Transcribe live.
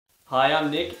Hi,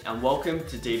 I'm Nick and welcome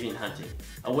to Deviant-Hunting,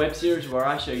 a web series where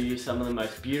I show you some of the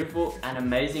most beautiful and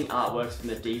amazing artworks from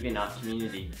the DeviantArt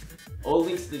community. All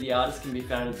links to the artists can be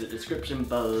found in the description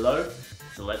below,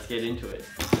 so let's get into it.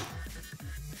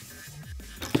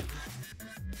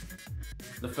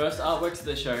 The first artwork to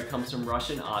the show comes from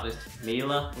Russian artist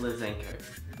Mila Losenko,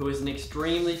 who is an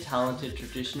extremely talented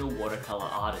traditional watercolor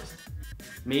artist.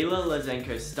 Mila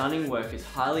Losenko's stunning work is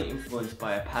highly influenced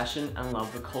by a passion and love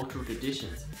for cultural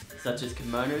traditions, such as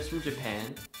kimonos from Japan,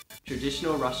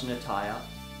 traditional Russian attire,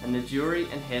 and the jewellery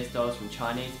and hairstyles from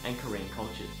Chinese and Korean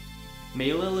cultures.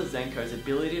 Mila Losenko's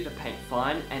ability to paint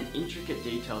fine and intricate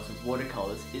details with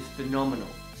watercolours is phenomenal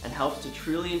and helps to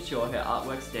truly ensure her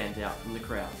artwork stands out from the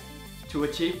crowd. To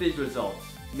achieve these results,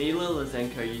 Mila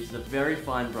Losenko uses a very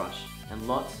fine brush and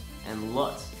lots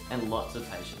of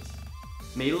patience.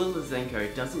 Mila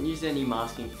Losenko doesn't use any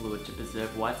masking fluid to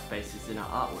preserve white spaces in her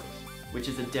artworks, which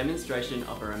is a demonstration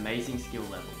of her amazing skill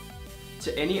level.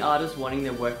 To any artist wanting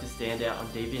their work to stand out on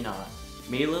DeviantArt,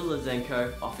 Mila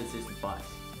Losenko offers this advice.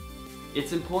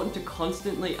 It's important to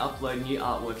constantly upload new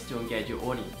artworks to engage your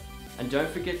audience, and don't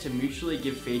forget to mutually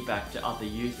give feedback to other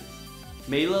users.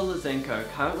 Mila Losenko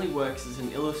currently works as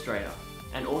an illustrator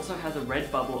and also has a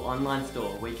Redbubble online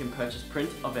store where you can purchase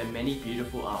prints of her many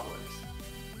beautiful artworks.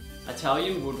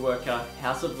 Italian woodworker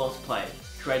HouseOfLostPlay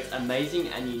creates amazing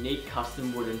and unique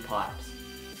custom wooden pipes.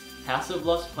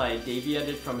 HouseOfLostPlay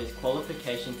deviated from his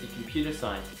qualifications in computer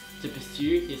science to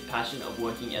pursue his passion of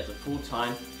working as a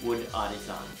full-time wood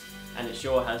artisan, and it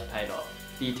sure has paid off.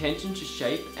 The attention to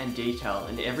shape and detail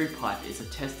in every pipe is a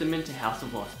testament to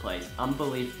HouseOfLostPlay's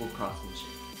unbelievable craftsmanship.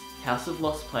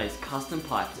 HouseOfLostPlay's custom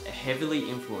pipes are heavily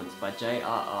influenced by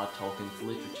J.R.R. Tolkien's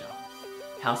literature.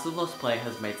 HouseOfLostPlay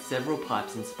has made several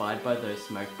pipes inspired by those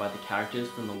smoked by the characters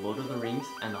from the Lord of the Rings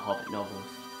and the Hobbit novels.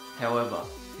 However,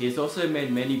 he has also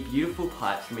made many beautiful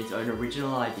pipes from his own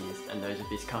original ideas and those of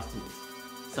his customers,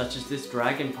 such as this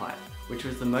dragon pipe, which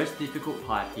was the most difficult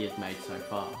pipe he has made so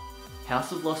far.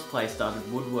 HouseOfLostPlay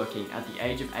started woodworking at the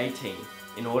age of 18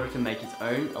 in order to make his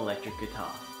own electric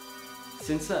guitar.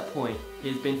 Since that point, he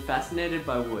has been fascinated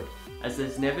by wood, as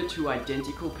there's never two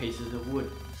identical pieces of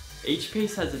wood. Each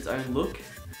piece has its own look,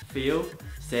 feel,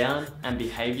 sound, and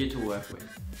behaviour to work with.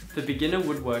 For beginner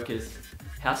woodworkers,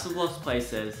 HouseOfLostPlay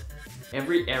says,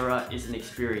 "Every error is an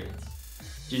experience.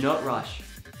 Do not rush,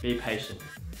 be patient."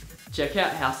 Check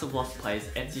out HouseOfLostPlay's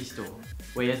Etsy store,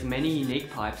 where he has many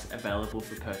unique pipes available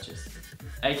for purchase.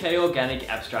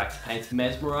 AKOrganicAbstracts paints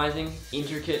mesmerising,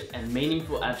 intricate, and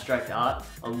meaningful abstract art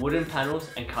on wooden panels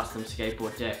and custom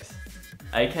skateboard decks.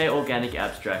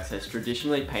 AKOrganicAbstracts has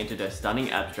traditionally painted her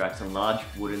stunning abstracts on large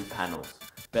wooden panels,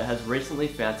 but has recently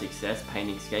found success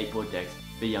painting skateboard decks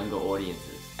for younger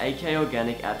audiences.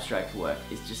 AKOrganicAbstracts' work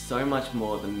is just so much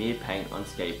more than mere paint on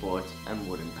skateboards and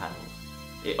wooden panels.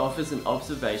 It offers an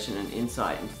observation and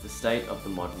insight into the state of the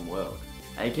modern world.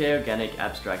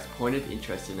 AKOrganicAbstracts' point of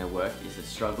interest in her work is the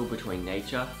struggle between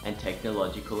nature and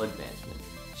technological advancement.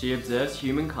 She observes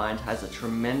humankind has a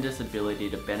tremendous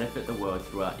ability to benefit the world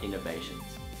through our innovations.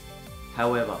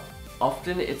 However,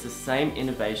 often it's the same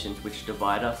innovations which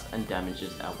divide us and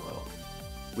damages our world.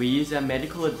 We use our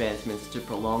medical advancements to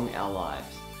prolong our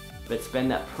lives, but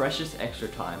spend that precious extra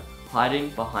time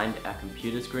hiding behind our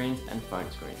computer screens and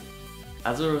phone screens.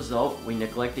 As a result, we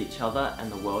neglect each other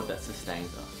and the world that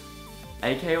sustains us.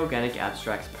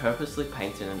 AKOrganicAbstracts purposely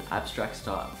paints in an abstract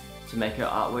style to make her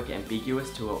artwork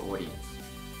ambiguous to her audience.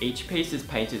 Each piece is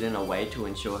painted in a way to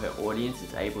ensure her audience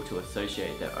is able to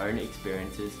associate their own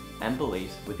experiences and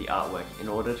beliefs with the artwork in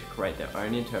order to create their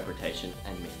own interpretation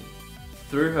and meaning.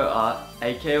 Through her art,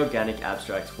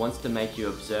 AKOrganicAbstracts wants to make you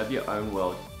observe your own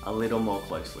world a little more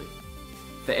closely.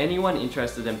 For anyone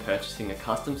interested in purchasing a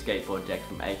custom skateboard deck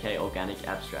from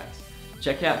AKOrganicAbstracts,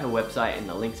 check out her website in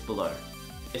the links below.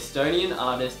 Estonian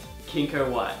artist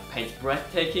Kinko-White paints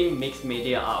breathtaking mixed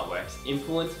media artworks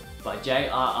influenced by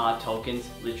J.R.R. Tolkien's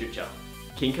literature.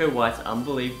 Kinko-White's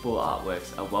unbelievable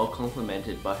artworks are well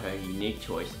complemented by her unique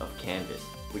choice of canvas,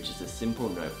 which is a simple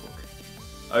notebook.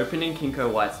 Opening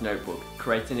Kinko-White's notebook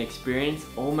creates an experience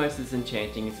almost as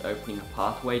enchanting as opening a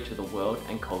pathway to the world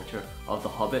and culture of The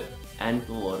Hobbit and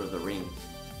The Lord of the Rings.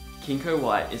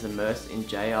 Kinko-White is immersed in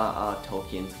J.R.R.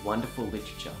 Tolkien's wonderful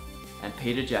literature and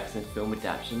Peter Jackson's film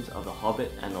adaptations of The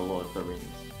Hobbit and The Lord of the Rings.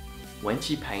 When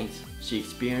she paints, she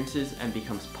experiences and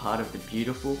becomes part of the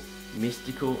beautiful,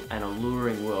 mystical, and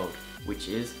alluring world, which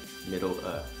is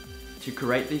Middle-earth. To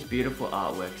create these beautiful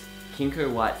artworks,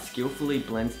 Kinko-White skillfully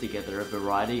blends together a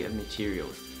variety of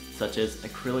materials, such as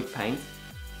acrylic paints,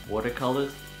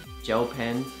 watercolors, gel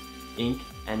pens, ink,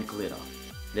 and glitter.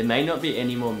 There may not be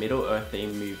any more Middle-earth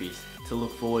themed movies to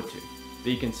look forward to,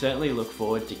 but you can certainly look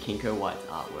forward to Kinko-White's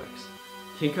artworks.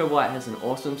 Kinko-White has an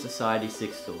awesome Society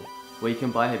 6 store where you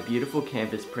can buy her beautiful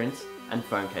canvas prints and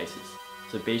phone cases,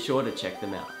 so be sure to check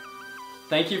them out.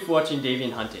 Thank you for watching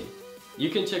Deviant-Hunting. You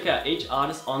can check out each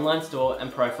artist's online store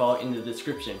and profile in the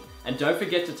description, and don't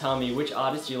forget to tell me which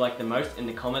artist you like the most in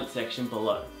the comment section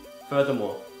below.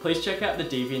 Furthermore, please check out the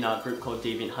DeviantArt group called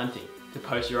Deviant-Hunting to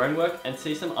post your own work and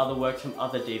see some other works from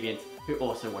other Deviants who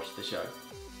also watch the show.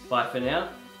 Bye for now,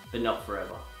 but not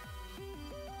forever.